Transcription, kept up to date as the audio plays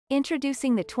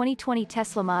Introducing the 2020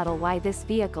 Tesla Model Y. This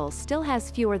vehicle still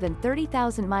has fewer than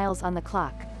 30,000 miles on the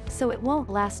clock, so it won't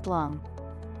last long.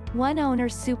 One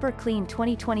owner's super clean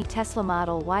 2020 Tesla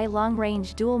Model Y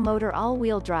long-range dual-motor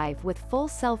all-wheel drive with full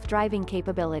self-driving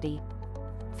capability.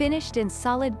 Finished in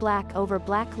solid black over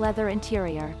black leather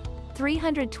interior.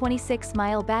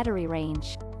 326-mile battery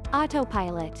range.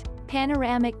 Autopilot.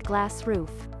 Panoramic glass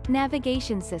roof.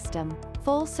 Navigation system.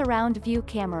 Full surround view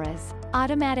cameras.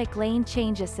 Automatic lane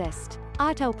change assist.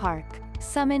 Auto park.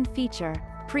 Summon feature.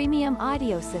 Premium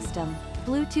audio system.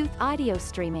 Bluetooth audio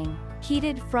streaming.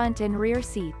 Heated front and rear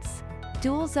seats.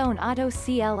 Dual zone auto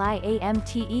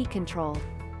CLI-AMTE control.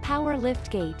 Power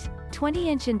liftgate.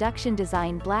 20-inch induction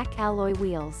design black alloy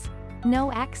wheels.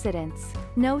 No accidents.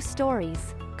 No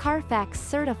stories. Carfax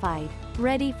certified.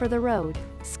 Ready for the road.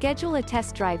 Schedule a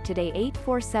test drive today.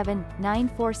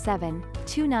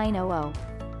 847-947-2900.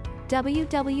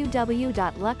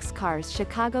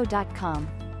 www.luxcarschicago.com.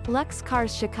 Lux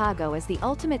Cars Chicago is the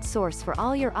ultimate source for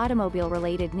all your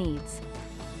automobile-related needs.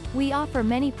 We offer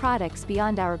many products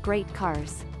beyond our great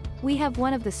cars. We have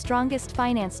one of the strongest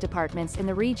finance departments in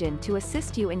the region to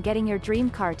assist you in getting your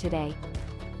dream car today.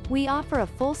 We offer a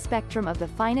full spectrum of the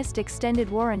finest extended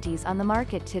warranties on the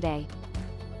market today.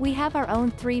 We have our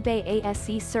own 3-bay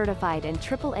ASE certified and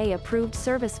AAA approved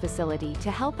service facility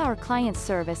to help our clients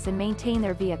service and maintain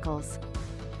their vehicles.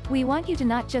 We want you to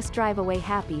not just drive away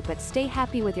happy but stay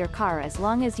happy with your car as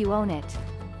long as you own it.